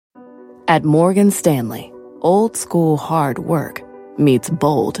At Morgan Stanley, old school hard work meets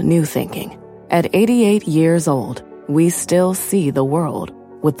bold new thinking. At 88 years old, we still see the world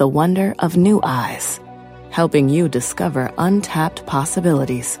with the wonder of new eyes, helping you discover untapped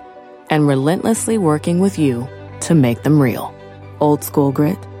possibilities and relentlessly working with you to make them real. Old school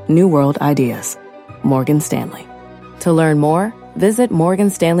grit, new world ideas. Morgan Stanley. To learn more, visit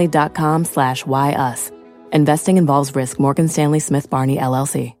morganstanley.com/whyus. Investing involves risk. Morgan Stanley Smith Barney,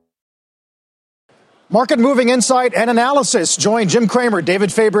 LLC. Market moving insight and analysis. Join Jim Cramer,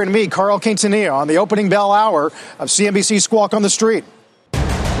 David Faber, and me, Carl Quintanilla, on the opening bell hour of CNBC Squawk on the Street.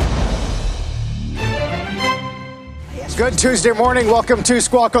 Good Tuesday morning. Welcome to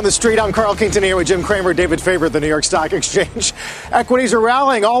Squawk on the Street. I'm Carl Quintanilla with Jim Cramer, David Faber at the New York Stock Exchange. Equities are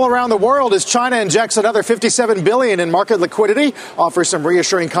rallying all around the world as China injects another $57 billion in market liquidity, offers some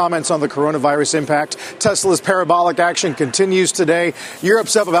reassuring comments on the coronavirus impact. Tesla's parabolic action continues today.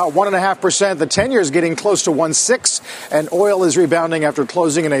 Europe's up about 1.5%. The 10-year is getting close to 1.6, and oil is rebounding after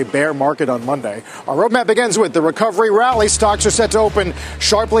closing in a bear market on Monday. Our roadmap begins with the recovery rally. Stocks are set to open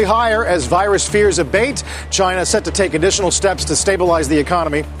sharply higher as virus fears abate. China set to take additional steps to stabilize the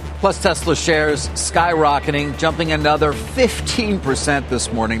economy. Plus, Tesla shares skyrocketing, jumping another 15%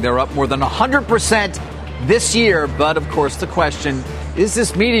 this morning. They're up more than 100% this year. But, of course, the question, is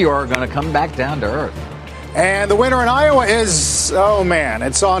this meteor going to come back down to Earth? And the winner in Iowa is, oh, man,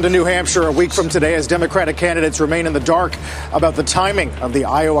 it's on to New Hampshire a week from today as Democratic candidates remain in the dark about the timing of the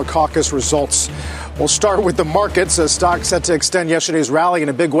Iowa caucus results. We'll start with the markets. Stocks set to extend yesterday's rally in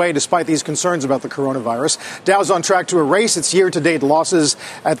a big way despite these concerns about the coronavirus. Dow's on track to erase its year-to-date losses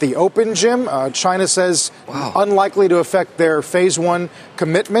at the open, Jim. China says unlikely to affect their phase one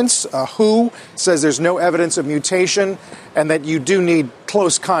commitments. WHO says there's no evidence of mutation and that you do need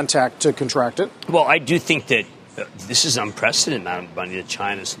close contact to contract it. Well, I do think that this is unprecedented amount of money that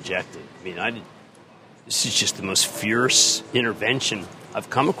China's injected. I mean, this is just the most fierce intervention I've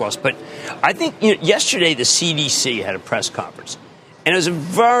come across. But I think yesterday the CDC had a press conference, and it was a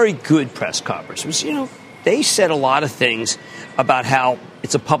very good press conference. It was, they said a lot of things about how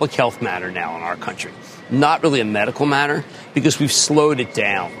it's a public health matter now in our country, not really a medical matter, because we've slowed it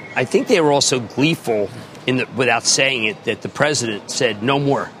down. I think they were also gleeful without saying it, that the president said no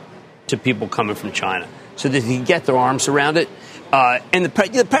more to people coming from China so that they can get their arms around it. And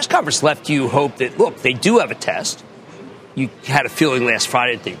the press conference left you hope that, look, they do have a test. You had a feeling last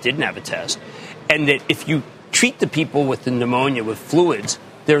Friday that they didn't have a test. And that if you treat the people with the pneumonia with fluids,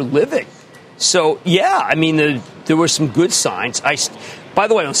 they're living. So, yeah, I mean, there were some good signs. By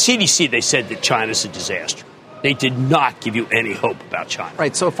the way, on CDC, they said that China's a disaster. They did not give you any hope about China.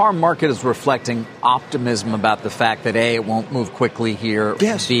 Right. So if our market is reflecting optimism about the fact that, A, it won't move quickly here,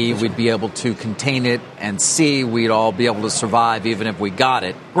 yes, B, we'd be able to contain it, and C, we'd all be able to survive even if we got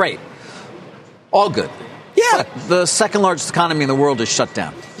it, great. All good. Yeah. But the second largest economy in the world is shut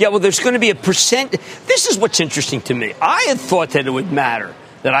down. Yeah, well, there's going to be a percent. This is what's interesting to me. I had thought that it would matter,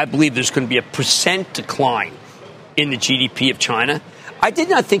 that I believe there's going to be a percent decline in the GDP of China. I did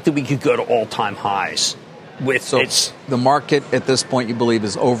not think that we could go to all-time highs. The market at this point, you believe,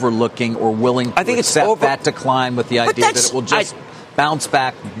 is overlooking or willing to accept that decline with the idea that it will just bounce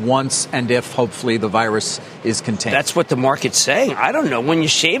back once and if, hopefully, the virus is contained. That's what the market's saying. I don't know. When you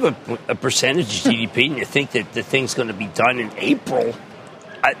shave a percentage of GDP and you think that the thing's going to be done in April,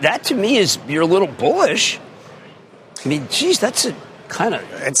 that to me is, you're a little bullish. I mean, geez, that's a kind of...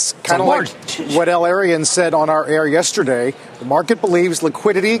 It's kind of like what L. Arian said on our air yesterday. The market believes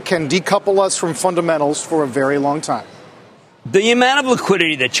liquidity can decouple us from fundamentals for a very long time. The amount of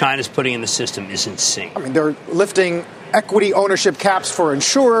liquidity that China's putting in the system is insane. I mean, they're lifting equity ownership caps for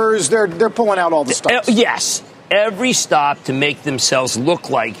insurers. They're pulling out all the stops. Yes. Every stop to make themselves look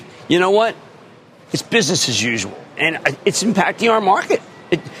like, you know what? It's business as usual. And it's impacting our market.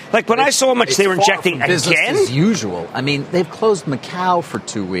 Like when I saw how much they were injecting again. Business as usual. I mean, they've closed Macau for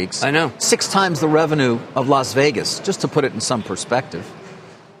 2 weeks. I know. 6 times the revenue of Las Vegas, just to put it in some perspective.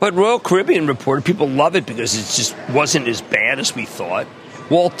 But Royal Caribbean reported people love it because it just wasn't as bad as we thought.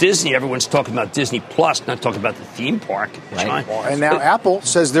 Walt Disney, everyone's talking about Disney Plus, not talking about the theme park. Right. And now Apple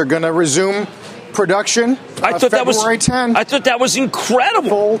says they're going to resume production February 10. I thought that was incredible.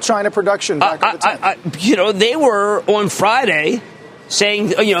 Full China production back on the 10th. They were on Friday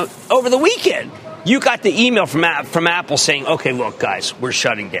saying, over the weekend, you got the email from Apple saying, okay, look, guys, we're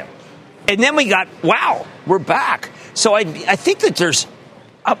shutting down. And then we got, wow, we're back. So I think that there's,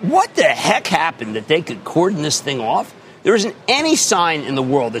 what the heck happened that they could cordon this thing off? There isn't any sign in the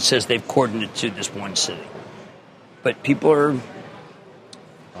world that says they've cordoned it to this one city. But people are...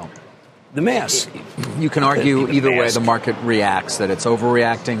 the mass. You can argue either way the market reacts, that it's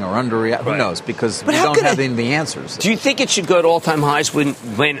overreacting or underreacting. Who knows? Because we don't have any of the answers. Do you think it should go to all-time highs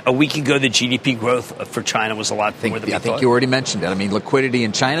when a week ago the GDP growth for China was a lot more than we thought? I think you already mentioned it. I mean, liquidity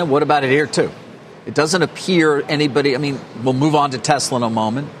in China, what about it here, too? It doesn't appear anybody, I mean, we'll move on to Tesla in a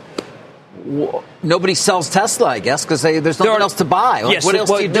moment. Nobody sells Tesla, I guess, because there's nothing else to buy. Yes, what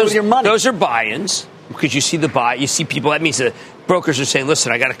else do you do with your money? Those are buy-ins, because you see the buy. You see people. That means the brokers are saying,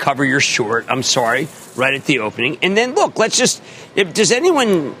 listen, I got to cover your short. I'm sorry, right at the opening. And then, look, does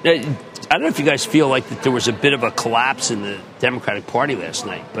anyone, I don't know if you guys feel like that there was a bit of a collapse in the Democratic Party last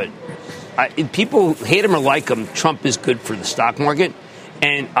night, but people hate him or like him. Trump is good for the stock market.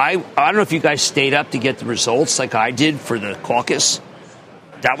 And I don't know if you guys stayed up to get the results like I did for the caucus.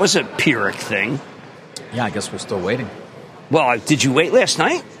 That was a Pyrrhic thing. Yeah, I guess we're still waiting. Well, did you wait last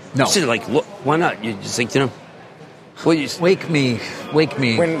night? No. You said, look, why not? You just think, well, wake me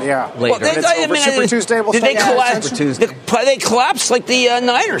later. Well, Super Tuesday will did they collapse? Super Tuesday. They collapsed like the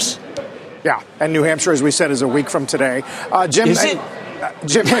Niners. Yeah, and New Hampshire, as we said, is a week from today.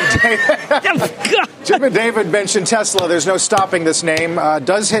 Jim and David mentioned Tesla. There's no stopping this name.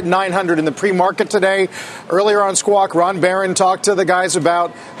 Does hit 900 in the pre-market today. Earlier on Squawk, Ron Barron talked to the guys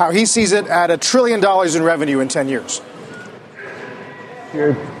about how he sees it at $1 trillion in revenue in 10 years.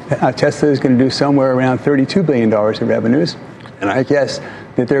 Here, Tesla is going to do somewhere around $32 billion in revenues. And I guess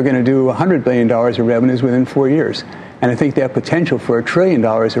that they're going to do $100 billion in revenues within 4 years. And I think they have potential for $1 trillion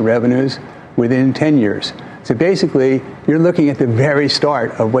in revenues within 10 years. So basically, you're looking at the very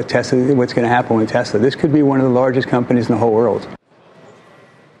start of what's going to happen with Tesla. This could be one of the largest companies in the whole world.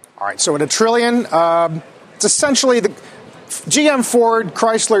 All right, so at $1 trillion, it's essentially the GM, Ford,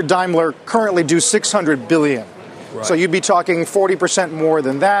 Chrysler, Daimler currently do $600 billion. Right. So you'd be talking 40% more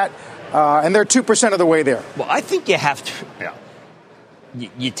than that, and they're 2% of the way there. Well, I think you have to. Yeah.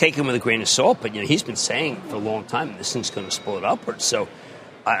 You take him with a grain of salt, but he's been saying for a long time this thing's going to explode upwards. So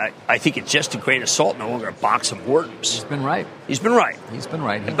I think it's just a grain of salt, no longer a box of worms. He's been right. He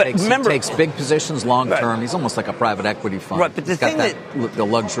Takes big positions long term. Right. He's almost like a private equity fund. Right, but the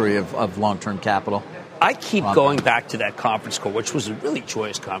luxury of long term capital. I keep going back to that conference call, which was a really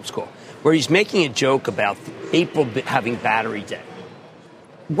joyous conference call, where he's making a joke about April having battery day.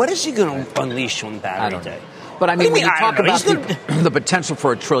 What is he going to unleash on battery day? But I mean, when you talk about the potential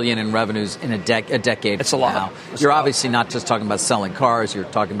for $1 trillion in revenues in a decade, it's a lot. You're obviously not just talking about selling cars. You're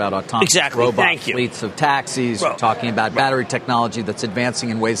talking about autonomous robot fleets of taxis. You're talking about battery technology that's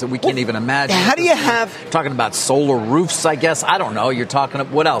advancing in ways that we can't even imagine. How do you have talking about solar roofs? I guess I don't know. You're talking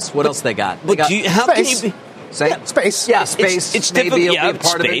what else? What else they got? Space. Yeah, space. It's maybe it'll be a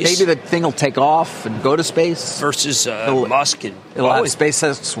part of it. Maybe the thing will take off and go to space. Versus Musk and it'll have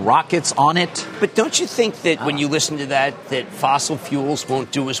SpaceX rockets on it. But don't you think that when you listen to that fossil fuels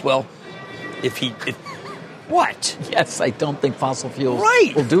won't do as well? What? Yes, I don't think fossil fuels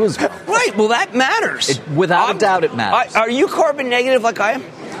will do as well. Right. Well, that matters. Without a doubt, it matters. Are you carbon negative like I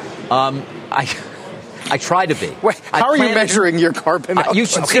am? I try to be. Wait, how are you measuring your carbon?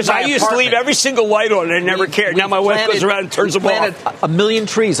 Because I used to leave every single light on and I never cared. Now my wife goes around and turns them off. We planted 1 million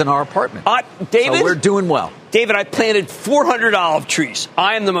trees in our apartment. David, so we're doing well. David, I planted 400 olive trees.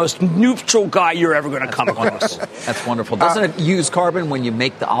 I am the most neutral guy you're ever going to come across. That's wonderful. Doesn't it use carbon when you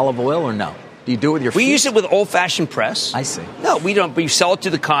make the olive oil or no? Do you do it with your feet? We use it with old-fashioned press. I see. No, we don't. We sell it to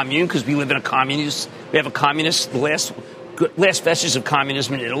the commune because we live in a communist. We have a communist, the last vestiges of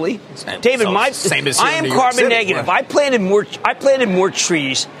communism in Italy. David, I am carbon negative. I planted more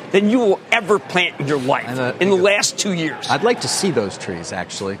trees than you will ever plant in your life in the last 2 years. I'd like to see those trees,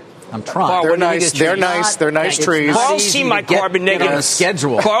 actually. I'm trying. They're nice. They're nice trees. Carl's seen my carbon negative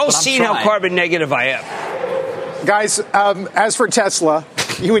schedule. Carl's seen how carbon negative I am. Guys, as for Tesla,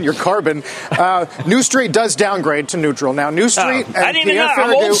 you and your carbon, New Street does downgrade to neutral. Now, New Street and Pierre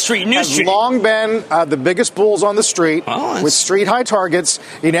Ferragu have long been the biggest bulls on the street with street high targets.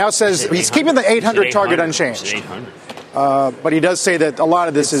 He now says he's keeping the 800 target unchanged. But he does say that a lot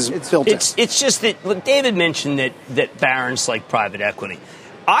of this is built in. It's just that David mentioned that Barron's like private equity.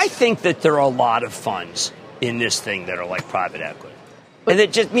 I think that there are a lot of funds in this thing that are like private equity. And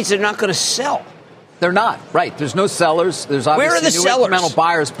it just means they're not going to sell. They're not, right. There's no sellers. There's obviously incremental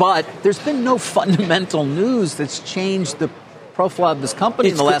buyers, but there's been no fundamental news that's changed the profile of this company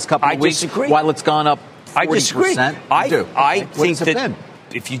in the last couple of weeks. Disagree. While it's gone up 40%. I disagree. I think that been?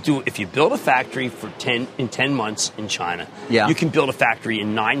 if you build a factory in 10 months in China, you can build a factory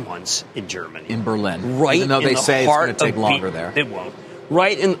in 9 months in Germany. In Berlin. Right. Even though they say it's going to take longer there. It won't.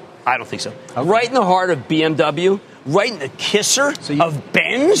 I don't think so. Okay. Right in the heart of BMW. Right in the kisser of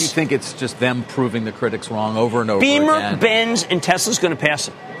Benz. You think it's just them proving the critics wrong over and over again? again? Benz, and Tesla's going to pass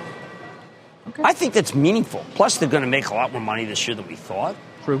it. Okay. I think that's meaningful. Plus, they're going to make a lot more money this year than we thought.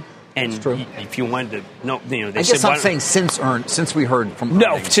 True. And if you wanted to, they I guess I'm saying since we heard from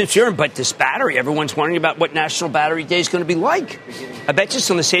since you earned, but this battery, everyone's wondering about what National Battery Day is going to be like. I bet you it's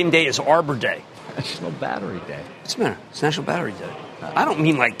on the same day as Arbor Day. National Battery Day. What's the matter? It's National Battery Day. I don't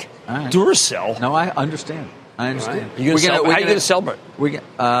mean like Duracell. No, I understand. How are you going to celebrate?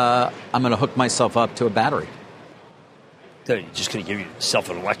 I'm going to hook myself up to a battery. So you're just going to give yourself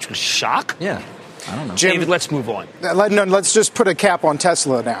an electric shock? Yeah. I don't know. Jim, David, let's move on. Let's just put a cap on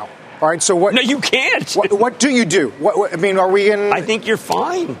Tesla now. All right, so what? No, you can't. What do you do? I mean, are we in? I think you're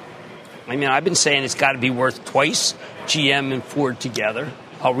fine. I mean, I've been saying it's got to be worth twice GM and Ford together.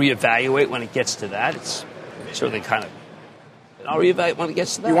 I'll reevaluate when it gets to that. It's certainly kind of. I'll reevaluate when it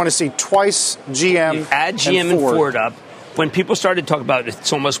gets to that. You want to see twice GM, you add GM and Ford up. When people started talking about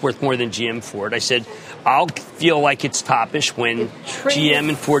it's almost worth more than GM Ford, I said I'll feel like it's toppish when GM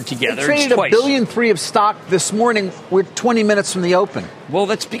and Ford together. Traded $1.3 billion of stock this morning. We're 20 minutes from the open. Well,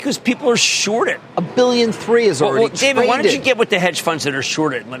 that's because people are short it. $1.3 billion is already traded. David, why don't you get with the hedge funds that are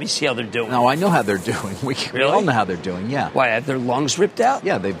short it and let me see how they're doing? No, I know how they're doing. We all know how they're doing. Yeah. Why, have their lungs ripped out?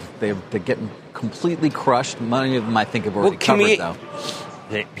 Yeah, they're getting completely crushed. Many of them, I think, have already covered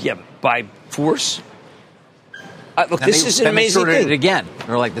though. By force. Look, this is an amazing thing. It again.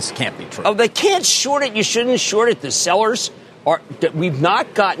 They're like, this can't be true. Oh, they can't short it. You shouldn't short it. The sellers we've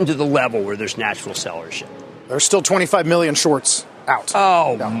not gotten to the level where there's natural sellership. There's still 25 million shorts out.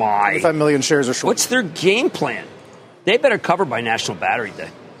 Oh, no, my. 25 million shares are short. What's their game plan? They better cover by National Battery Day.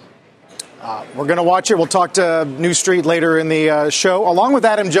 We're going to watch it. We'll talk to New Street later in the show, along with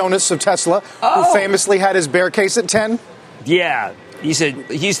Adam Jonas of Tesla, who famously had his bear case at 10. Yeah. He's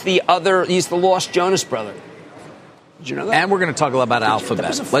the lost Jonas brother. Did you know that? And we're going to talk a lot about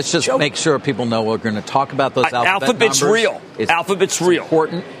Alphabet. Let's just make sure people know we're going to talk about those Alphabet's numbers. real. Alphabet's real.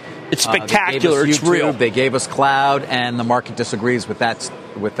 Important. It's spectacular. It's real. They gave us cloud, and the market disagrees with that.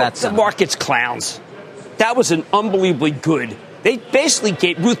 The market's clowns. That was an unbelievably good. They basically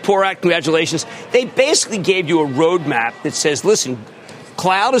gave Ruth Porat, congratulations. They basically gave you a roadmap that says, listen,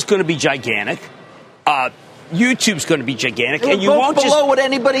 cloud is going to be gigantic. YouTube's going to be gigantic, and you won't below what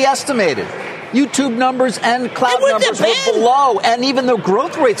anybody estimated. YouTube numbers and cloud numbers were below, and even the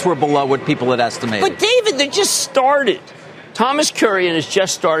growth rates were below what people had estimated. But David, they just started. Thomas Kurian has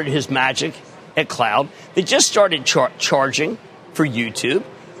just started his magic at cloud. They just started charging for YouTube.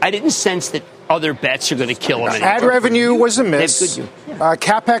 I didn't sense that other bets are going to kill them. Ad revenue was a miss.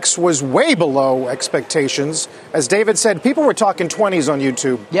 CapEx was way below expectations. As David said, people were talking 20s on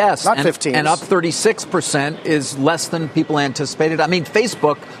YouTube. Yes. Not 15s. And up 36% is less than people anticipated. I mean,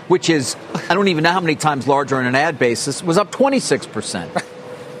 Facebook, which is, I don't even know how many times larger on an ad basis, was up 26%.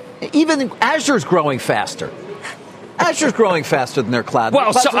 Even Azure's growing faster. Azure's growing faster than their cloud.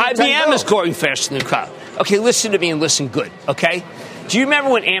 Well, so IBM is growing faster than their cloud. Okay, listen to me and listen good, okay? Do you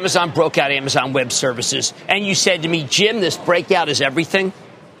remember when Amazon broke out Amazon Web Services and you said to me, Jim, this breakout is everything?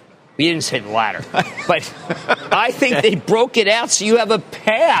 We didn't say the latter. But I think they broke it out so you have a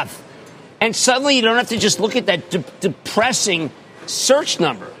path. And suddenly you don't have to just look at that depressing search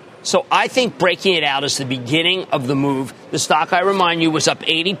number. So I think breaking it out is the beginning of the move. The stock, I remind you, was up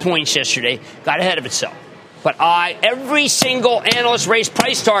 80 points yesterday. Got ahead of itself. But every single analyst raised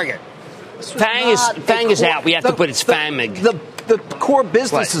price target. FANG is out. We have to put its FANG. The core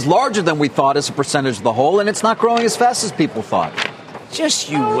business is larger than we thought as a percentage of the whole, and it's not growing as fast as people thought. Just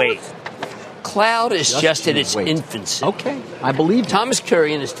you wait. Cloud is just in its infancy. Okay, I believe Thomas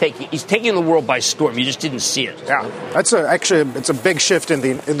Kurian is taking the world by storm. You just didn't see it. Yeah, that's it's a big shift in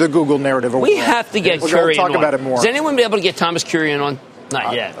the Google narrative. We have to get Kurian on. We'll talk about it more. Has anyone been able to get Thomas Kurian on?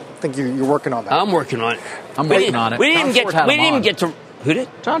 Not yet. I think you're working on that. I'm working on it. I'm working on it. We didn't even get to. Who did?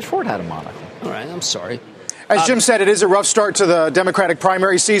 John Ford had him on, I think. All right, I'm sorry. As Jim said, it is a rough start to the Democratic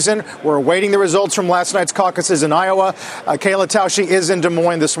primary season. We're awaiting the results from last night's caucuses in Iowa. Kayla Tausche is in Des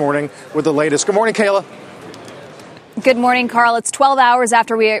Moines this morning with the latest. Good morning, Kayla. Good morning, Carl. It's 12 hours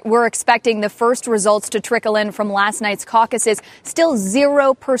after we were expecting the first results to trickle in from last night's caucuses. Still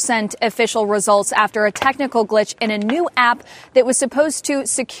 0% official results after a technical glitch in a new app that was supposed to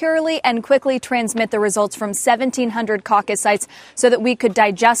securely and quickly transmit the results from 1,700 caucus sites so that we could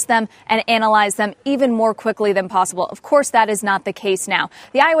digest them and analyze them even more quickly than possible. Of course, that is not the case now.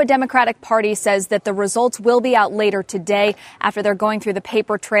 The Iowa Democratic Party says that the results will be out later today after they're going through the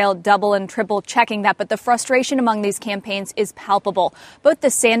paper trail, double and triple checking that. But the frustration among these campaigns is palpable. Both the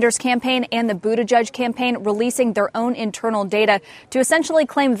Sanders campaign and the Buttigieg campaign releasing their own internal data to essentially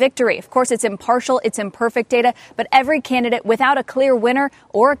claim victory. Of course, it's impartial, it's imperfect data, but every candidate without a clear winner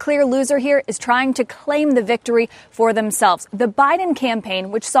or a clear loser here is trying to claim the victory for themselves. The Biden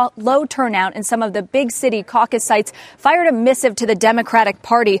campaign, which saw low turnout in some of the big city caucus sites, fired a missive to the Democratic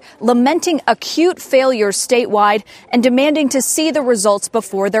Party, lamenting acute failures statewide and demanding to see the results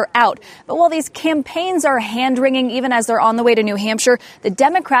before they're out. But while these campaigns are hand-wringing even as they're on the way to New Hampshire, the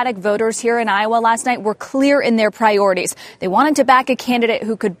Democratic voters here in Iowa last night were clear in their priorities. They wanted to back a candidate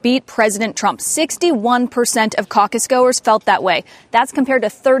who could beat President Trump. 61% of caucus goers felt that way. That's compared to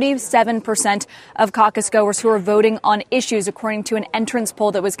 37% of caucus goers who are voting on issues, according to an entrance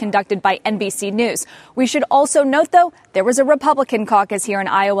poll that was conducted by NBC News. We should also note, though, there was a Republican caucus here in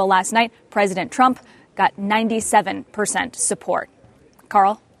Iowa last night. President Trump got 97% support.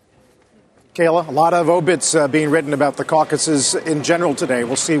 Carl? Kayla, a lot of obits being written about the caucuses in general today.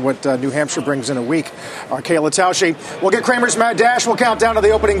 We'll see what New Hampshire brings in a week. Kayla Tausche. We'll get Cramer's Mad Dash. We'll count down to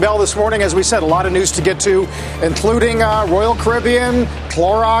the opening bell this morning. As we said, a lot of news to get to, including Royal Caribbean,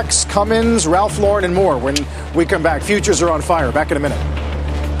 Clorox, Cummins, Ralph Lauren, and more when we come back. Futures are on fire. Back in a minute.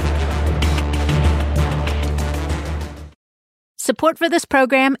 Support for this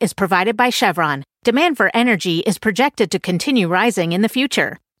program is provided by Chevron. Demand for energy is projected to continue rising in the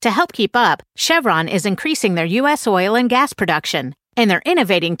future. To help keep up, Chevron is increasing their U.S. oil and gas production, and they're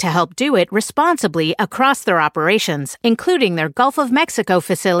innovating to help do it responsibly across their operations, including their Gulf of Mexico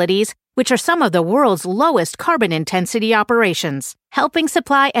facilities, which are some of the world's lowest carbon intensity operations, helping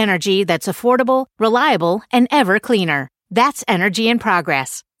supply energy that's affordable, reliable, and ever cleaner. That's energy in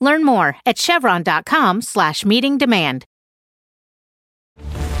progress. Learn more at chevron.com/meeting demand.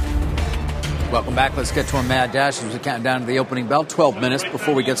 Welcome back. Let's get to our Mad Dash as we count down to the opening bell. 12 minutes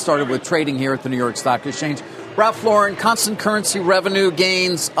before we get started with trading here at the New York Stock Exchange. Ralph Lauren, constant currency revenue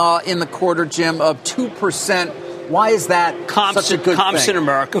gains in the quarter, Jim, of 2%. Why is that such a good comps thing? in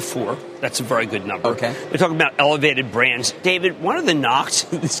America, 4. That's a very good number. Okay. We're talking about elevated brands. David, one of the knocks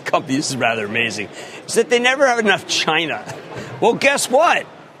of this company, this is rather amazing, is that they never have enough China. Well, guess what?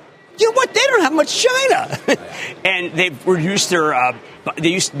 You know what? They don't have much China. And they've reduced their they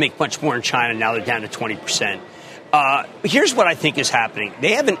used to make much more in China. Now they're down to 20%. Here's what I think is happening.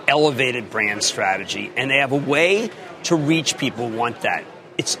 They have an elevated brand strategy, and they have a way to reach people who want that.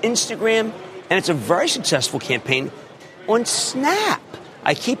 It's Instagram, and it's a very successful campaign on Snap.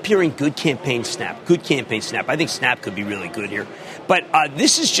 I keep hearing good campaign Snap, good campaign Snap. I think Snap could be really good here. But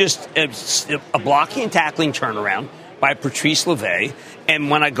this is just a blocking and tackling turnaround by Patrice Levay. And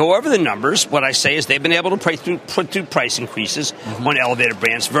when I go over the numbers, what I say is they've been able to put through price increases on elevated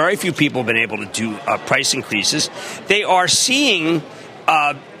brands. Very few people have been able to do price increases. They are seeing,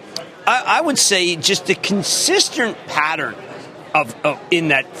 I would say, just a consistent pattern of in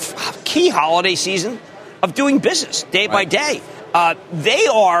that key holiday season of doing business day by day. They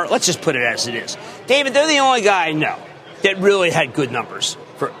are, let's just put it as it is. David, they're the only guy I know that really had good numbers.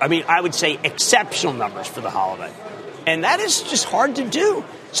 I would say exceptional numbers for the holiday. And that is just hard to do.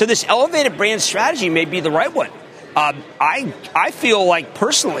 So this elevated brand strategy may be the right one. I feel like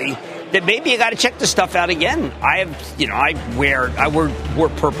personally that maybe I got to check this stuff out again. I wore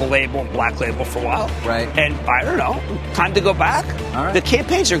Purple Label and Black Label for a while. Right. And I don't know, time to go back. All right. The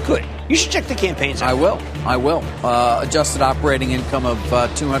campaigns are good. You should check the campaigns out. I will. Adjusted operating income of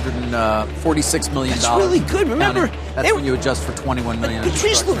 $246 million. That's really good. Remember, that's when you adjust for $21 million.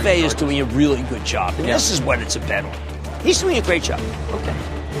 Patrice Levay is doing a really good job. And this is what it's a bet on. He's doing a great job. Okay.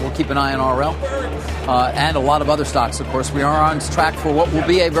 We'll keep an eye on RL and a lot of other stocks, of course. We are on track for what will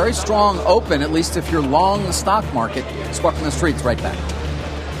be a very strong open, at least if you're long the stock market. Squawk on the Street's right back.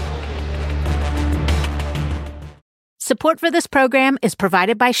 Support for this program is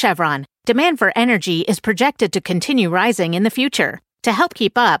provided by Chevron. Demand for energy is projected to continue rising in the future. To help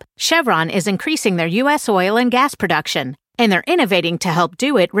keep up, Chevron is increasing their U.S. oil and gas production, and they're innovating to help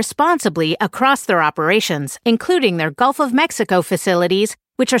do it responsibly across their operations, including their Gulf of Mexico facilities,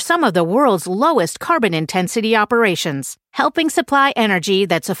 which are some of the world's lowest carbon intensity operations, helping supply energy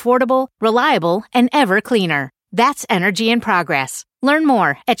that's affordable, reliable, and ever cleaner. That's energy in progress. Learn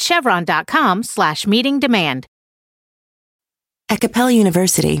more at chevron.com/meeting demand. At Capella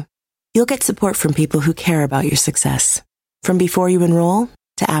University, you'll get support from people who care about your success. From before you enroll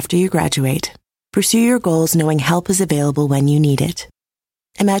to after you graduate, pursue your goals knowing help is available when you need it.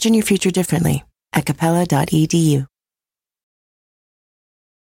 Imagine your future differently at capella.edu.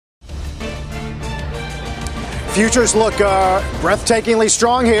 Futures look breathtakingly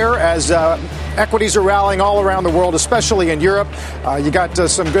strong here as equities are rallying all around the world, especially in Europe. You got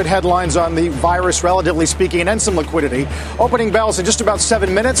some good headlines on the virus, relatively speaking, and some liquidity. Opening bells in just about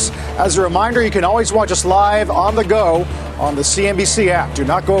 7 minutes. As a reminder, you can always watch us live on the go on the CNBC app. Do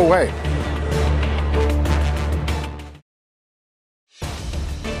not go away.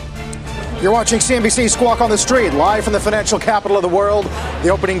 You're watching CNBC Squawk on the Street, live from the financial capital of the world. The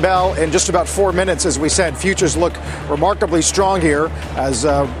opening bell in just about 4 minutes. As we said, futures look remarkably strong here as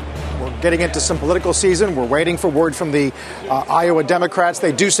we're getting into some political season. We're waiting for word from the Iowa Democrats.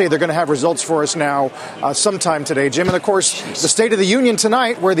 They do say they're going to have results for us now sometime today, Jim. And, of course, the State of the Union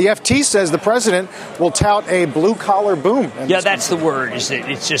tonight, where the FT says the president will tout a blue-collar boom. Yeah, that's the word, is that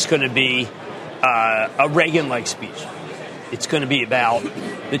it's just going to be a Reagan-like speech. It's going to be about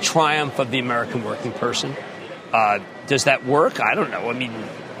the triumph of the American working person. Does that work? I don't know. I mean,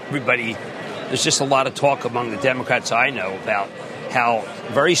 there's just a lot of talk among the Democrats I know about how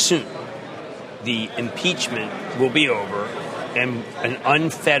very soon the impeachment will be over and an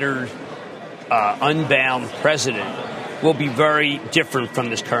unfettered, unbound president will be very different from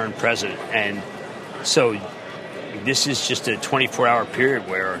this current president. And so this is just a 24-hour period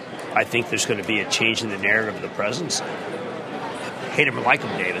where I think there's going to be a change in the narrative of the presidency. Hate him or like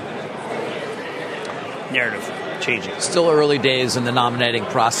him, David. Narrative changing. Still early days in the nominating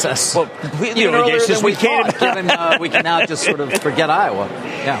process. Well, completely early days since we thought. We can now just sort of forget Iowa.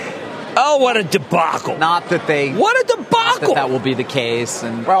 Yeah. Oh, what a debacle. Not that they... What a debacle. That will be the case.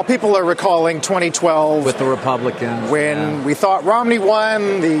 And well, people are recalling 2012. With the Republicans. When we thought Romney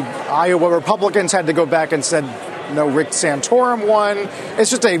won, the Iowa Republicans had to go back and said, no, Rick Santorum won. It's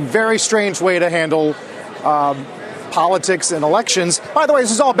just a very strange way to handle politics and elections. By the way,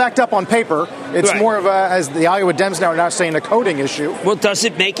 this is all backed up on paper. It's right. More of a, as the Iowa Dems now are not saying, a coding issue. Well, does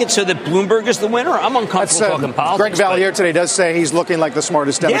it make it so that Bloomberg is the winner? I'm uncomfortable talking politics. Greg Valliere today does say he's looking like the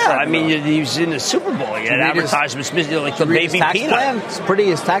smartest Democrat. Yeah, I mean, he was in the Super Bowl. He had advertisements like the baby peanut.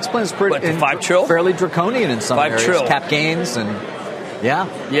 His tax plan is pretty. What, the $5 trillion? Fairly draconian in some areas. $5 trillion. Cap gains and yeah.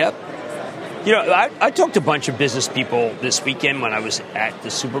 Yep. You know, I talked to a bunch of business people this weekend when I was at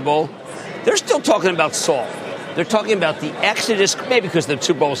the Super Bowl. They're still talking about salt. They're talking about the exodus, maybe because the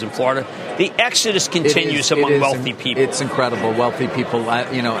Super Bowl was in Florida. The exodus continues among wealthy people. It's incredible. Wealthy people,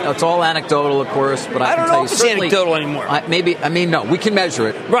 it's all anecdotal, of course, but I can don't tell know you if it's anecdotal anymore. No, we can measure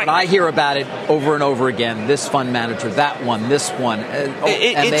it. Right. But I hear about it over and over again. This fund manager, that one, this one.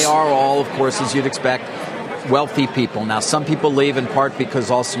 And they are all, of course, as you'd expect, wealthy people. Now, some people leave in part because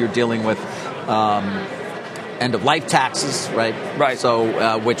also you're dealing with end-of-life taxes, right? Right.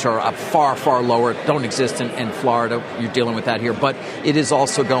 So, which are far, far lower, don't exist in Florida. You're dealing with that here. But it is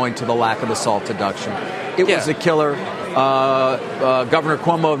also going to the lack of the SALT deduction. It was a killer. Governor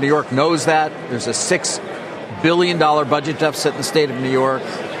Cuomo of New York knows that. There's a $6 billion budget deficit in the state of New York.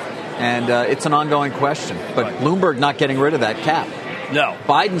 And it's an ongoing question. But Bloomberg not getting rid of that cap. No.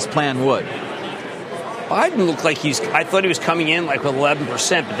 Biden's plan would. Biden looked like I thought he was coming in like with 11%,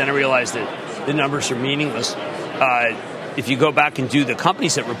 but then I realized that the numbers are meaningless. If you go back and do the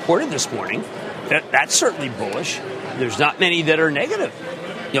companies that reported this morning, that's certainly bullish. There's not many that are negative.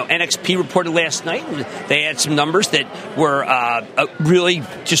 NXP reported last night, and they had some numbers that were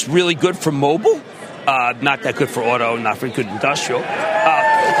really good for mobile, not that good for auto, not very good industrial.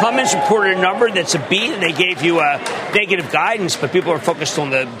 Cummins reported a number that's a beat, and they gave you a negative guidance, but people are focused on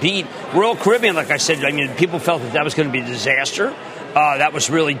the beat. Royal Caribbean, like I said, people felt that was going to be a disaster. That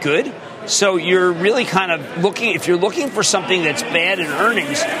was really good. So you're really kind of looking, if you're looking for something that's bad in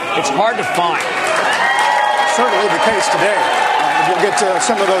earnings, it's hard to find. Certainly the case today. We'll get to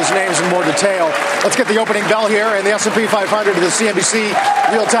some of those names in more detail. Let's get the opening bell here and the S&P 500 to the CNBC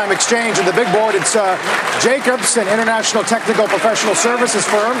real-time exchange. And the big board, it's Jacobs, an international technical professional services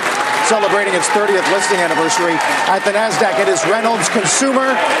firm, celebrating its 30th listing anniversary. At the NASDAQ, it is Reynolds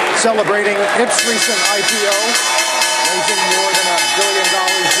Consumer, celebrating its recent IPO, raising more than $1 billion,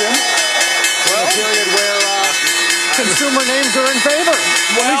 Jim. In a period where consumer names are in favor.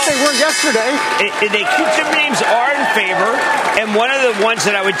 Well, at least they were yesterday. The consumer names are in favor. And one of the ones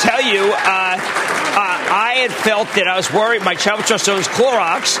that I would tell you, I had felt that I was worried. My travel trust owns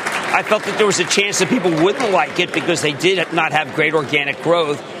Clorox. I felt that there was a chance that people wouldn't like it because they did not have great organic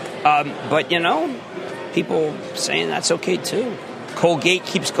growth. But, people saying that's okay, too. Colgate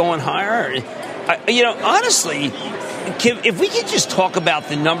keeps going higher. Honestly, if we could just talk about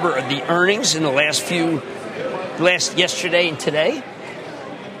the number of the earnings in the last yesterday and today,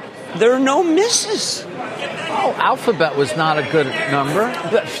 there are no misses. Oh, Alphabet was not a good number.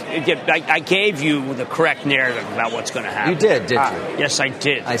 I gave you the correct narrative about what's going to happen. You did you? Yes, I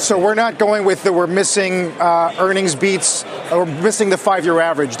did. So we're not going with we're missing earnings beats, or missing the 5-year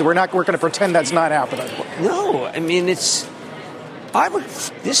average. We're going to pretend that's not happening. No, I mean this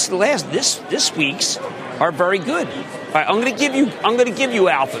week's are very good. All right, I'm going to give you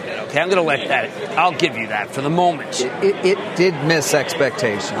Alphabet. Okay, I'll give you that for the moment. It did miss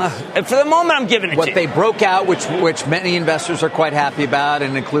expectations. For the moment, I'm giving it what to you. They broke out, which many investors are quite happy about,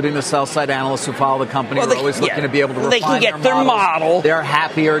 and including the sell-side analysts who follow the company are always looking to be able to refine they can get their model. They're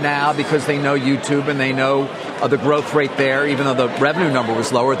happier now because they know YouTube and they know the growth rate there, even though the revenue number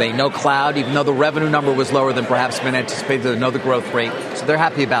was lower. They know cloud, even though the revenue number was lower than perhaps been anticipated. They know the growth rate, so they're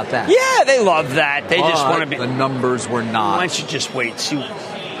happy about that. Yeah, they love that. They just want to be. The numbers were not. Why don't you just wait? See,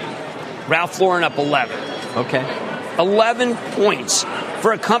 Ralph Lauren up 11. Okay. 11 points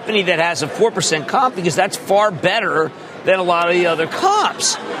for a company that has a 4% comp, because that's far better than a lot of the other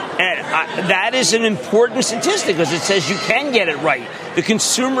comps. And that is an important statistic because it says you can get it right. The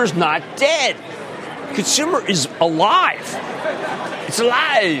consumer's not dead. Consumer is alive. It's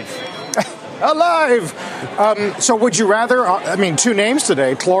alive. Alive. So would you rather, two names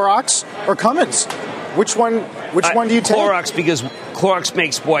today, Clorox or Cummins? Which one do you take? Clorox, because Clorox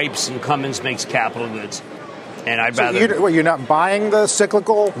makes wipes and Cummins makes capital goods. And I'd rather... You're not buying the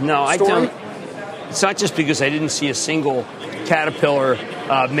cyclical No, I story? don't. It's not just because I didn't see a single Caterpillar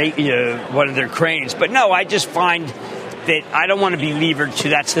make one of their cranes. But no, I just find that I don't want to be levered to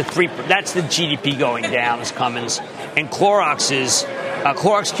that's the GDP going down is Cummins. And Clorox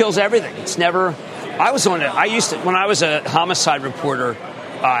kills everything. It's never... when I was a homicide reporter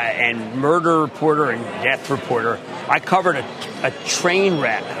and murder reporter and death reporter, I covered a train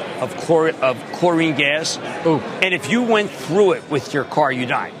wreck of chlorine gas. Ooh. And if you went through it with your car, you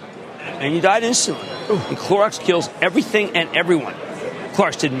died. And you died instantly. Ooh. And Clorox kills everything and everyone.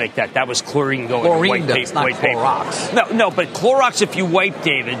 Clorox didn't make that. That was chlorine going to white paper. Not Clorox. No, but Clorox, if you wipe,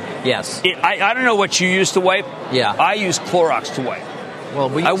 David. Yes. I don't know what you use to wipe. Yeah. I use Clorox to wipe. Well,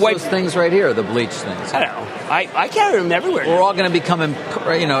 we use those things right here, the bleach things. I know. I carry them everywhere. We're all going to be coming,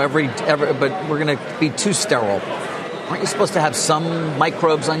 every, but we're going to be too sterile. Aren't you supposed to have some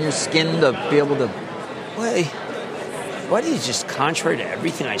microbes on your skin to be able to... Well, what are you, just contrary to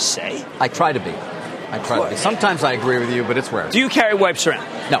everything I say? I try to be. Sometimes I agree with you, but it's rare. Do you carry wipes around?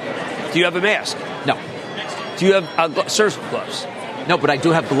 No. Do you have a mask? No. Do you have surgical gloves? No, but I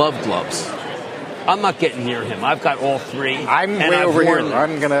do have gloves. I'm not getting near him. I've got all three. I'm way over here.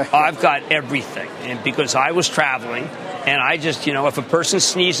 I've got everything. And because I was traveling, and I just, if a person's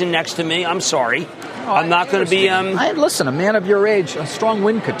sneezing next to me, I'm sorry. I'm not going to be... Listen, a man of your age, a strong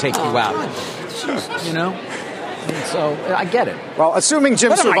wind could take you out. And so I get it. Well, assuming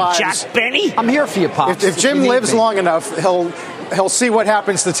Jim survives... Jack Benny? I'm here for you, Pops. If Jim lives long enough, he'll see what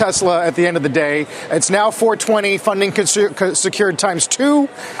happens to Tesla at the end of the day. It's now 420, funding secured times 2.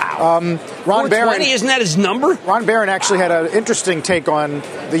 Wow. Ron Barron, isn't that his number? Ron Barron actually had an interesting take on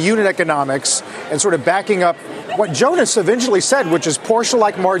the unit economics and sort of backing up what Jonas eventually said, which is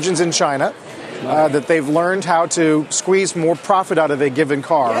Porsche-like margins in China, that they've learned how to squeeze more profit out of a given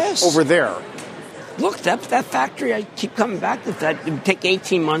car over there. Look, that factory, I keep coming back to that. It would take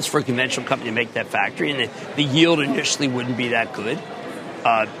 18 months for a conventional company to make that factory, and the yield initially wouldn't be that good.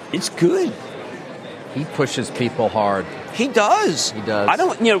 It's good. He pushes people hard. He does.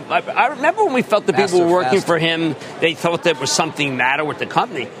 I remember when we felt the people were working for him, they thought there was something matter with the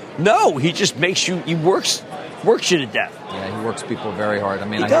company. No, he just he works you to death. Yeah, he works people very hard. I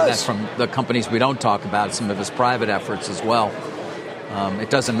heard that from the companies we don't talk about, some of his private efforts as well. It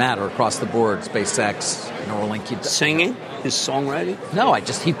doesn't matter across the board. SpaceX, Neuralink. Singing, his songwriting. No,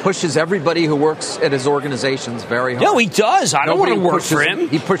 he pushes everybody who works at his organizations very hard. No, he does. I don't want to work for him.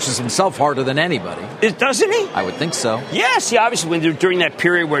 He pushes himself harder than anybody. Doesn't he? I would think so. Yes, obviously during that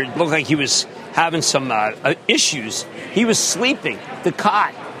period where it looked like he was having some issues, he was sleeping. The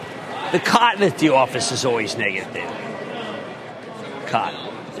cot at the office is always negative. Cot.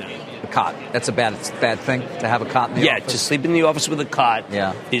 Cot. That's a bad thing to have a cot in the office. Yeah, to sleep in the office with a cot.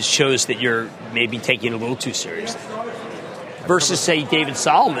 Yeah. It shows that you're maybe taking it a little too seriously. Versus, say, David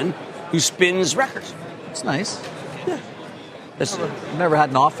Solomon, who spins records. It's nice. Yeah. I've never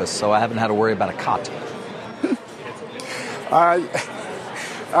had an office, so I haven't had to worry about a cot.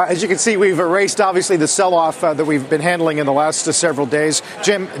 As you can see, we've erased, obviously, the sell-off that we've been handling in the last several days.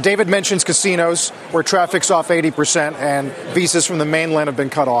 Jim, David mentions casinos, where traffic's off 80% and visas from the mainland have been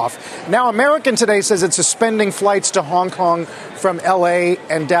cut off. Now, American today says it's suspending flights to Hong Kong from L.A.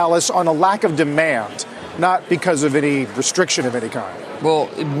 and Dallas on a lack of demand. not because of any restriction of any kind. Well,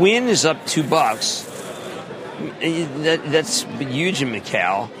 Wynn is up $2. That's huge in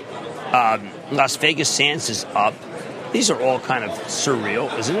Macau. Las Vegas Sands is up. These are all kind of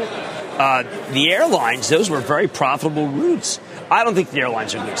surreal, isn't it? The airlines, those were very profitable routes. I don't think the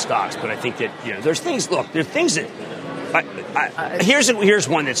airlines are good stocks, but I think that, there's things, look, there are things that, here's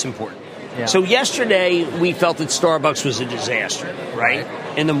one that's important. Yeah. So yesterday, we felt that Starbucks was a disaster, right?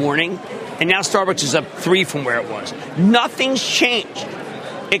 In the morning. And now Starbucks is up 3 from where it was. Nothing's changed,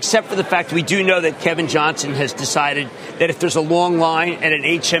 except for the fact we do know that Kevin Johnson has decided that if there's a long line at an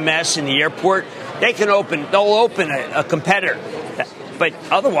HMS in the airport, they'll open a competitor. But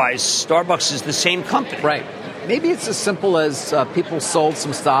otherwise, Starbucks is the same company. Right. Maybe it's as simple as people sold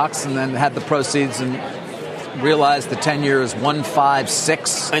some stocks and then had the proceeds and realized the 10-year is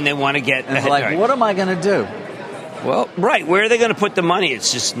 156. And they want to get ahead. Like, what am I going to do? Well, right. Where are they going to put the money?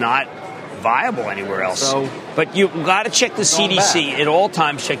 It's just not viable anywhere else. But you've got to check the CDC. At all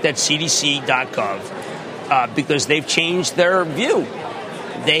times, check that CDC.gov because they've changed their view.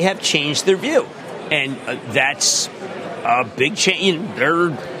 They have changed their view. And that's a big change.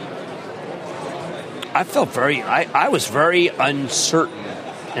 I was very uncertain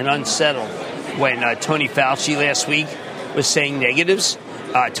and unsettled when Tony Fauci last week was saying negatives.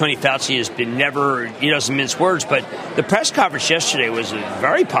 Tony Fauci has been he doesn't mince words, but the press conference yesterday was a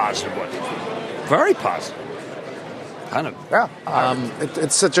very positive one. Very positive.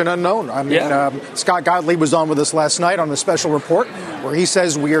 It's such an unknown. I mean, Scott Gottlieb was on with us last night on the special report where he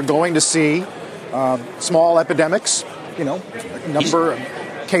says we are going to see small epidemics, number of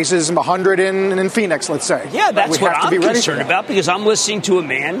cases, 100 in Phoenix, let's say. Yeah, that's what I'm concerned about because I'm listening to a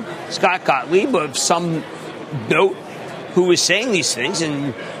man, Scott Gottlieb, of some note who is saying these things,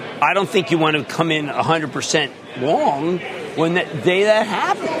 and I don't think you want to come in 100% wrong when that day that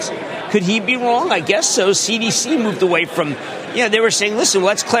happens. Could he be wrong? I guess so. CDC moved away from, they were saying, listen,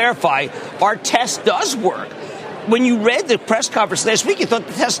 let's clarify, our test does work. When you read the press conference last week, you thought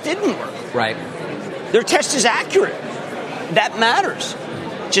the test didn't work. Right. Their test is accurate. That matters.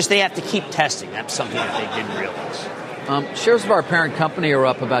 Just they have to keep testing. That's something that they didn't realize. Shares of our parent company are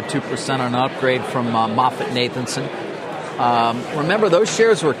up about 2% on an upgrade from MoffettNathanson. Remember, those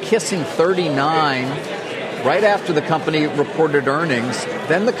shares were kissing 39 right after the company reported earnings.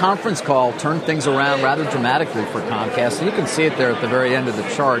 Then the conference call turned things around rather dramatically for Comcast. And you can see it there at the very end of the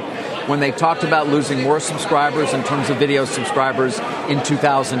chart when they talked about losing more subscribers in terms of video subscribers in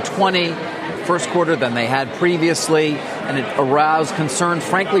 2020, first quarter, than they had previously. And it aroused concern,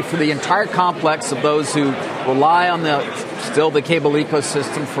 frankly, for the entire complex of those who rely on the cable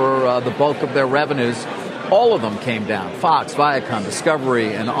ecosystem for the bulk of their revenues. All of them came down. Fox, Viacom,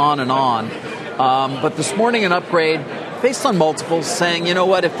 Discovery, and on and on. But this morning, an upgrade based on multiples saying, you know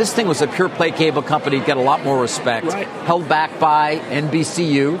what, if this thing was a pure play cable company, you'd get a lot more respect. Right. Held back by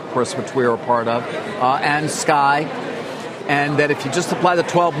NBCU, of course, which we are a part of, and Sky. And that if you just apply the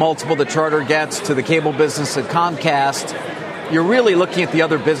 12 multiple the Charter gets to the cable business at Comcast, you're really looking at the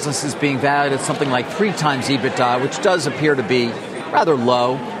other businesses being valued at something like 3 times EBITDA, which does appear to be rather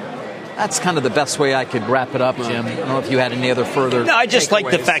low. That's kind of the best way I could wrap it up, Jim. I don't know if you had any other further. No, I just like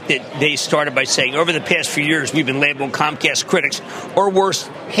the fact that they started by saying, over the past few years, we've been labeled Comcast critics, or worse,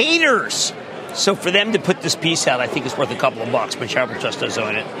 haters. So for them to put this piece out, I think it's worth a couple of bucks, but Chapel Trust does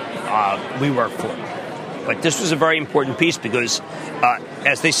own it. We work for it. But this was a very important piece because,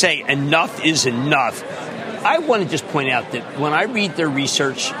 as they say, enough is enough. I want to just point out that when I read their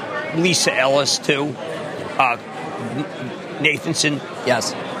research, Lisa Ellis, too, Nathanson.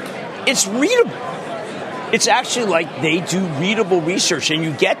 Yes. It's readable. It's actually like they do readable research, and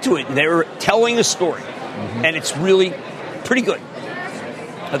you get to it, and they're telling a story. Mm-hmm. And it's really pretty good.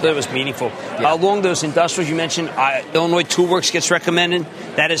 I thought it was meaningful. Yeah. Along those industrials you mentioned, Illinois Toolworks gets recommended.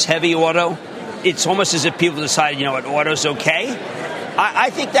 That is heavy auto. It's almost as if people decide, auto's okay. I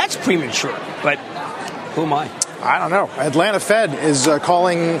think that's premature, but who am I? I don't know. Atlanta Fed is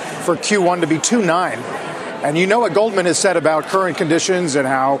calling for Q1 to be 2.9. And you know what Goldman has said about current conditions and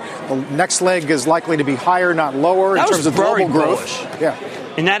how the next leg is likely to be higher, not lower, in terms of global growth. Yeah.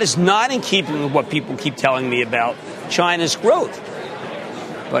 And that is not in keeping with what people keep telling me about China's growth.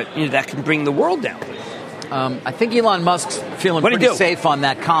 But that can bring the world down. I think Elon Musk's feeling pretty safe on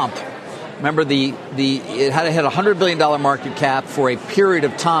that comp. Remember, it had to hit $100 billion market cap for a period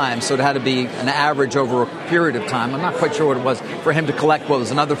of time, so it had to be an average over a period of time. I'm not quite sure what it was for him to collect. What was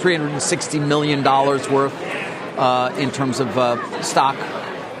another $360 million worth in terms of stock.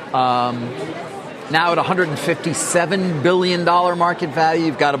 Now at $157 billion market value,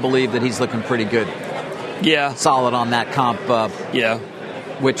 you've got to believe that he's looking pretty good. Yeah. Solid on that comp. Yeah.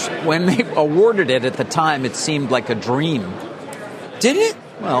 which when they awarded it at the time, it seemed like a dream. Did it?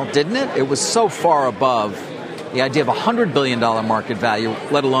 Well, didn't it? It was so far above the idea of a $100 billion market value,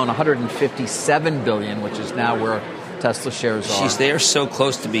 let alone $157 billion, which is now where Tesla shares are. Jeez, they are so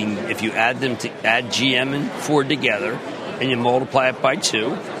close to being, if you add GM and Ford together and you multiply it by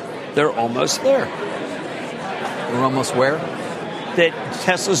 2, they're almost there. We're almost where? That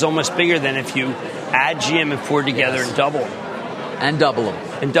Tesla's almost bigger than if you add GM and Ford together and double them. And double them.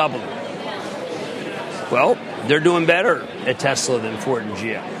 And double them. Well, they're doing better at Tesla than Ford and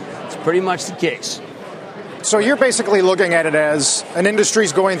GM. It's pretty much the case. So you're basically looking at it as an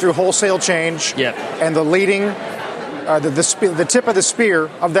industry's going through wholesale change. Yep. And the leading, the tip of the spear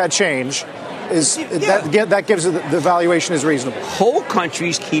of that change is that gives it the valuation is reasonable. Whole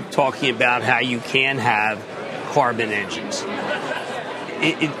countries keep talking about how you can have carbon engines.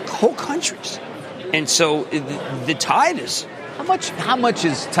 Whole countries. And so the tide is. How much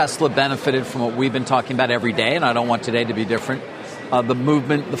is Tesla benefited from what we've been talking about every day? And I don't want today to be different. The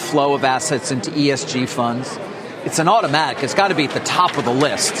movement, the flow of assets into ESG funds. It's an automatic. It's got to be at the top of the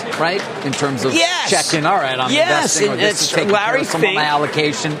list, right? In terms of checking, all right, I'm investing, or this is taking care of some of my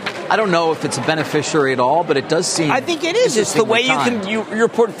allocation. I don't know if it's a beneficiary at all, but it does seem. I think it is. It's the way your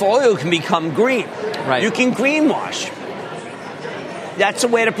portfolio can become green. Right. You can greenwash. That's a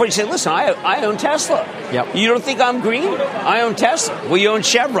way to put it. Say, listen, I own Tesla. Yep. You don't think I'm green? I own Tesla. Well, you own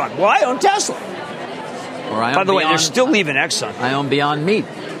Chevron. Well, I own Tesla. By the way, they're still leaving Exxon. I own Beyond Meat.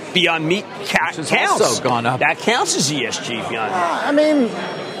 Beyond Meat counts. Also gone up. That counts as ESG, Beyond Meat. I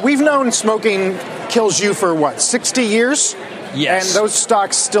mean, we've known smoking kills you for, 60 years? Yes. And those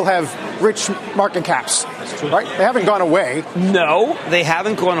stocks still have rich market caps. That's true. Right? They haven't gone away. No, they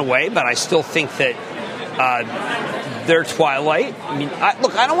haven't gone away, but I still think that they're twilight. I mean,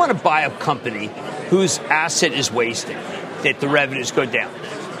 I don't want to buy a company whose asset is wasting, that the revenues go down,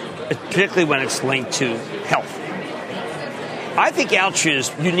 particularly when it's linked to health. I think Altria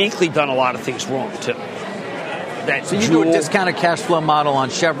has uniquely done a lot of things wrong, too. So you do a discounted cash flow model on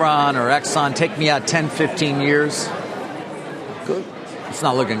Chevron or Exxon, take me out 10, 15 years. Good. It's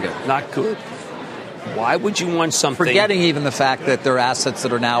not looking good. Not good. Why would you want something? Forgetting even the fact that there are assets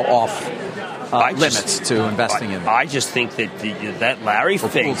that are now off limits to investing in. I just think that that Larry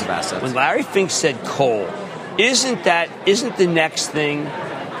Fink, when Larry Fink said coal, isn't the next thing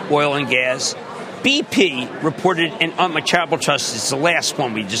oil and gas? BP reported, and on my charitable trust, it's the last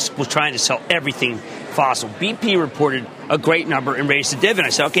one. We just was trying to sell everything fossil. BP reported a great number and raised the dividend.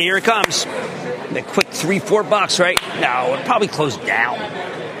 I said, okay, here it comes. The quick $3-4, right? No, it probably closed down.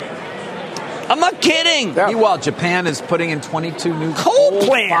 I'm not kidding. Yeah. Meanwhile, Japan is putting in 22 new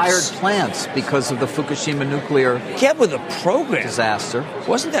coal-fired plants because of the Fukushima nuclear with a program disaster.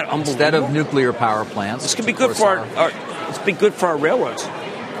 Wasn't that unbelievable? Instead of nuclear power plants. This could be good for our railroads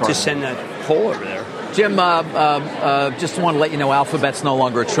to send that coal over there. Jim, just want to let you know, Alphabet's no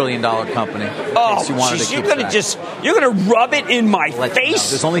longer $1 trillion company. Oh, you're going to rub it in my face. You know,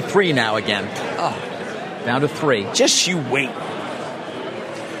 there's only 3 now again. Oh, down to 3. Just you wait.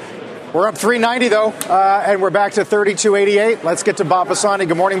 We're up 390 though, and we're back to 3288. Let's get to Bob Pisani.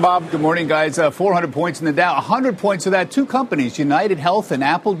 Good morning, Bob. Good morning, guys. 400 points in the Dow. 100 points of that. 2 companies, United Health and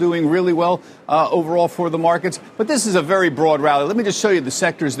Apple, doing really well overall for the markets. But this is a very broad rally. Let me just show you the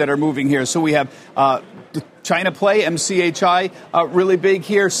sectors that are moving here. So we have the China play, MCHI, really big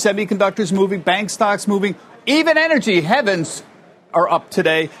here. Semiconductors moving, bank stocks moving, even energy, heavens, are up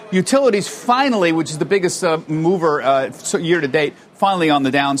today. Utilities finally, which is the biggest mover year to date, finally on the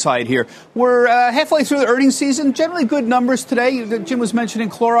downside here. We're halfway through the earnings season. Generally good numbers today. Jim was mentioning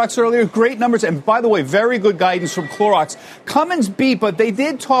Clorox earlier. Great numbers. And by the way, very good guidance from Clorox. Cummins beat, but they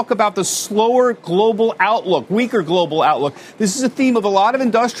did talk about the slower global outlook, weaker global outlook. This is a theme of a lot of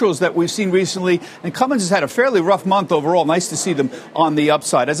industrials that we've seen recently. And Cummins has had a fairly rough month overall. Nice to see them on the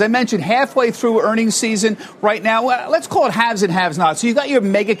upside. As I mentioned, halfway through earnings season right now, let's call it haves and have-nots. So you got your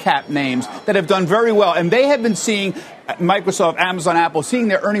mega cap names that have done very well. And they have been seeing Microsoft, Amazon, Apple, seeing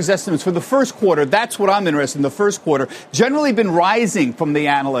their earnings estimates for the first quarter. That's what I'm interested in, the first quarter. Generally been rising from the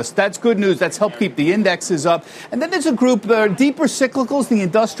analysts. That's good news. That's helped keep the indexes up. And then there's a group, the deeper cyclicals, the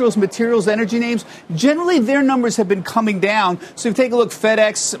industrials, materials, energy names. Generally, their numbers have been coming down. So if you take a look,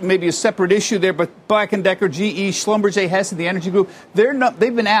 FedEx, maybe a separate issue there, but Black & Decker, GE, Schlumberger, Hess, the energy group,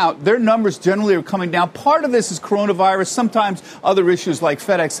 they've been out. Their numbers generally are coming down. Part of this is coronavirus. Sometimes other issues like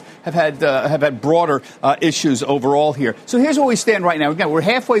FedEx have had broader issues overall here. So here's where we stand right now. Again, we're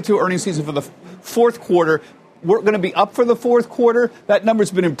halfway through earnings season for the fourth quarter. we're going to be up for the fourth quarter. That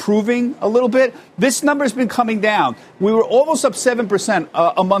number's been improving a little bit. This number's been coming down. We were almost up 7%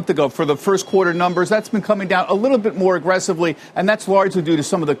 a month ago for the first quarter numbers. That's been coming down a little bit more aggressively, and that's largely due to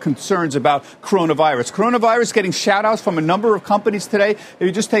some of the concerns about coronavirus. Coronavirus getting shout-outs from a number of companies today. If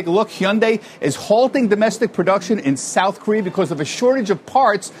you just take a look, Hyundai is halting domestic production in South Korea because of a shortage of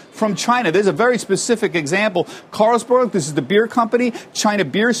parts from China. There's a very specific example. Carlsberg, this is the beer company. China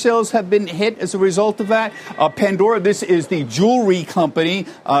beer sales have been hit as a result of that. Pandora, this is the jewelry company,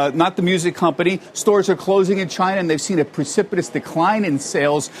 not the music company. Stores are closing in China, and they've seen a precipitous decline in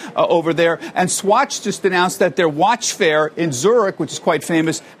sales over there. And Swatch just announced that their watch fair in Zurich, which is quite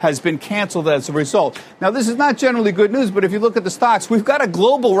famous, has been canceled as a result. Now, this is not generally good news, but if you look at the stocks, we've got a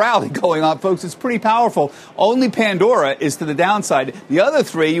global rally going on, folks. It's pretty powerful. Only Pandora is to the downside. The other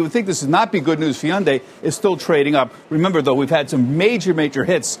three, you would think this would not be good news for Hyundai, is still trading up. Remember, though, we've had some major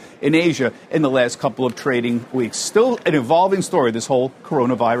hits in Asia in the last couple of trading weeks. Still an evolving story, this whole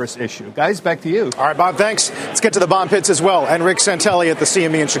coronavirus issue. Guys, back to you. All right, Bob, thanks. Let's get to the bomb pits as well. And Rick Santelli at the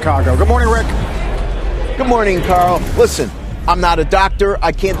CME in Chicago. Good morning, Rick. Good morning, Carl. Listen, I'm not a doctor.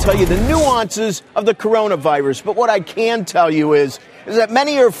 I can't tell you the nuances of the coronavirus. But what I can tell you is that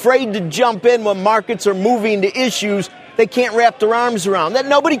many are afraid to jump in when markets are moving to issues they can't wrap their arms around, that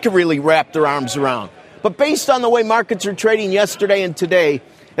nobody can really wrap their arms around. But based on the way markets are trading yesterday and today,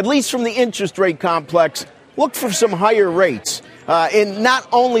 at least from the interest rate complex, look for some higher rates. And not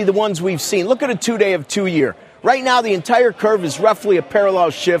only the ones we've seen. Look at a 2-day of 2-year. Right now, the entire curve is roughly a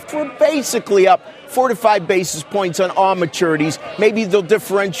parallel shift. We're basically up 4 to 5 basis points on all maturities. Maybe they'll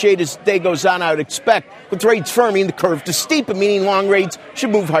differentiate as the day goes on, I would expect. With rates firming, the curve to steepen, meaning long rates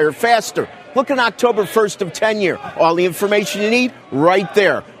should move higher faster. Look at October 1st of 10-year. All the information you need right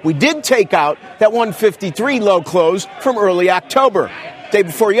there. We did take out that 153 low close from early October. Day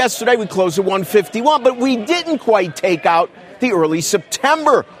before yesterday, we closed at 151, but we didn't quite take out the early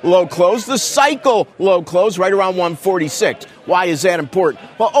September low close, the cycle low close right around 146. Why is that important?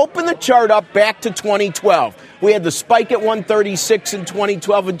 Well, open the chart up back to 2012. We had the spike at 136 in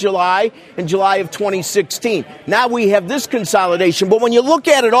 2012 in July of 2016. Now we have this consolidation, but when you look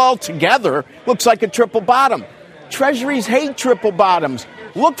at it all together, looks like a triple bottom. Treasuries hate triple bottoms.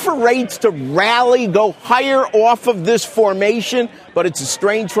 Look for rates to rally, go higher off of this formation, but it's a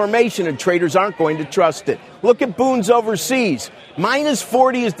strange formation and traders aren't going to trust it. Look at boons overseas. Minus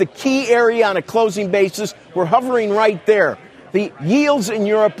 40 is the key area on a closing basis. We're hovering right there. The yields in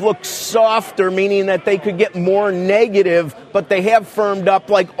Europe look softer, meaning that they could get more negative, but they have firmed up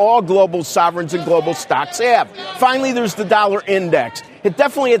like all global sovereigns and global stocks have. Finally, there's the dollar index. It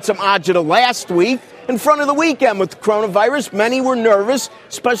definitely had some agita last week. In front of the weekend with the coronavirus, many were nervous,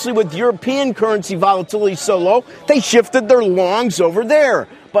 especially with European currency volatility so low, they shifted their longs over there.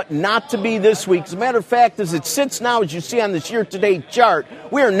 But not to be this week. As a matter of fact, as it sits now, as you see on this year-to-date chart,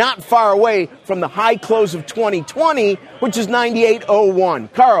 we are not far away from the high close of 2020, which is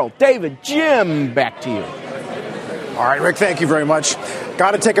 98.01. Carl, David, Jim, back to you. All right, Rick, thank you very much.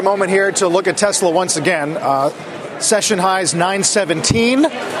 Got to take a moment here to look at Tesla once again. Session highs 917.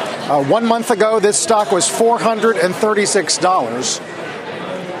 1 month ago, this stock was $436.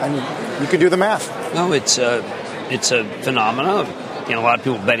 And you can do the math. No, it's a phenomenon. A lot of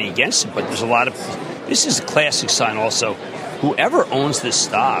people betting against it, but there's a lot of. This is a classic sign also. Whoever owns this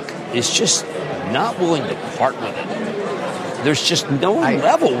stock is just not willing to part with it. There's just no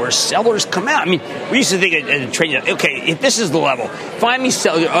level where sellers come out. I mean, we used to think at trading, okay, if this is the level, find me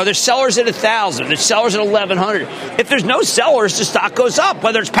sellers. Are there sellers at 1,000? Are there sellers at 1,100? If there's no sellers, the stock goes up,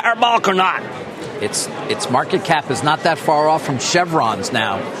 whether it's parabolic or not. Its market cap is not that far off from Chevron's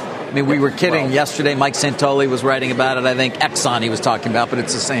now. I mean, we were kidding. Yesterday, Mike Santoli was writing about it. I think Exxon he was talking about, but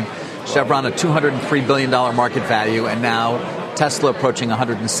it's the same. Chevron, a $203 billion market value, and now Tesla approaching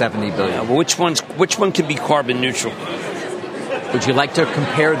 $170 billion. Yeah, well, which one can be carbon neutral? Would you like to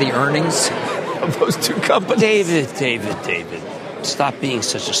compare the earnings of those two companies? David, stop being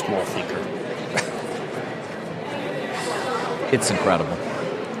such a small thinker. It's incredible.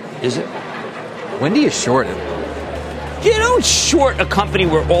 Is it? When do you short it? You don't short a company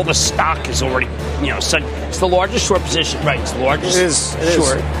where all the stock is already, so it's the largest short position. Right, it's the largest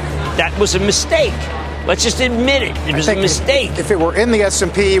short. That was a mistake. Let's just admit it. It was a mistake. If it were in the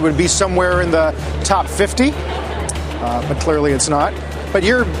S&P, it would be somewhere in the top 50. But clearly it's not. But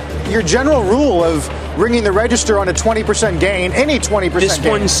your general rule of ringing the register on a 20% gain, any 20% gain. This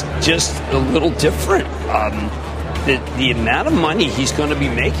one's just a little different. The amount of money he's going to be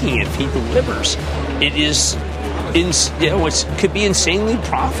making if he delivers, it is, it could be insanely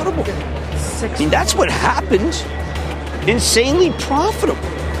profitable. I mean, that's what happened. Insanely profitable.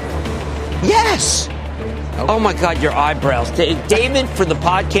 Yes. Oh, my God, your eyebrows. David, for the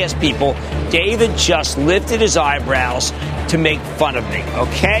podcast people, David just lifted his eyebrows to make fun of me,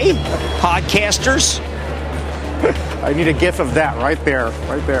 okay? Podcasters? I need a gif of that right there.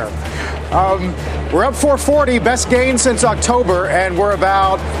 We're up 440, best gain since October, and we're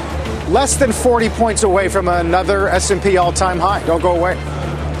about less than 40 points away from another S&P all-time high. Don't go away.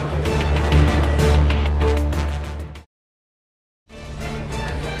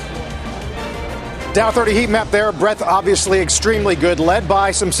 Dow 30 heat map there. Breadth obviously extremely good, led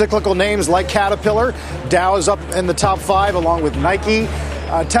by some cyclical names like Caterpillar. Dow is up in the top 5 along with Nike.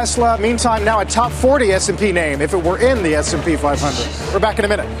 Tesla, meantime, now a top 40 S&P name if it were in the S&P 500. We're back in a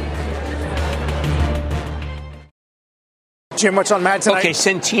minute. Jim, what's on Mad tonight? Okay,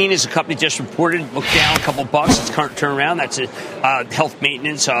 Centene is a company just reported, look down a couple bucks. It's current turnaround. That's a health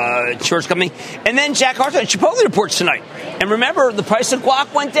maintenance insurance company. And then Jack Arthur at Chipotle reports tonight. And remember, the price of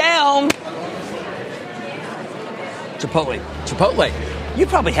guac went down. Chipotle. You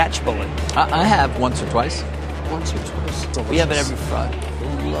probably had Chipotle. I have once or twice. We have it every Friday.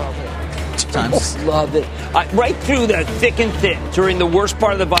 Love it. Sometimes love it. Right through the thick and thin during the worst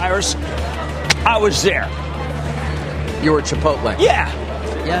part of the virus, I was there. You were Chipotle. Yeah.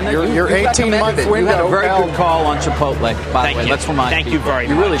 No, your 18-month window. You had a very good call on Chipotle, by the way. Let's remind Thank you very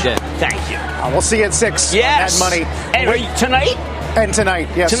much. You really did. Thank you. We'll see you at 6. Yes. Mad Money. And tonight? And tonight,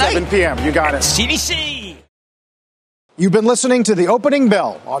 yes, Tonight. 7 p.m. You got it. CDC. You've been listening to The Opening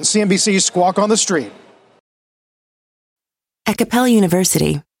Bell on CNBC's Squawk on the Street. At Capella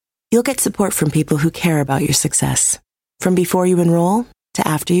University, you'll get support from people who care about your success. From before you enroll to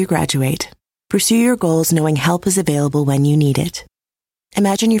after you graduate, pursue your goals knowing help is available when you need it.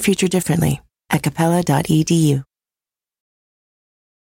 Imagine your future differently at capella.edu.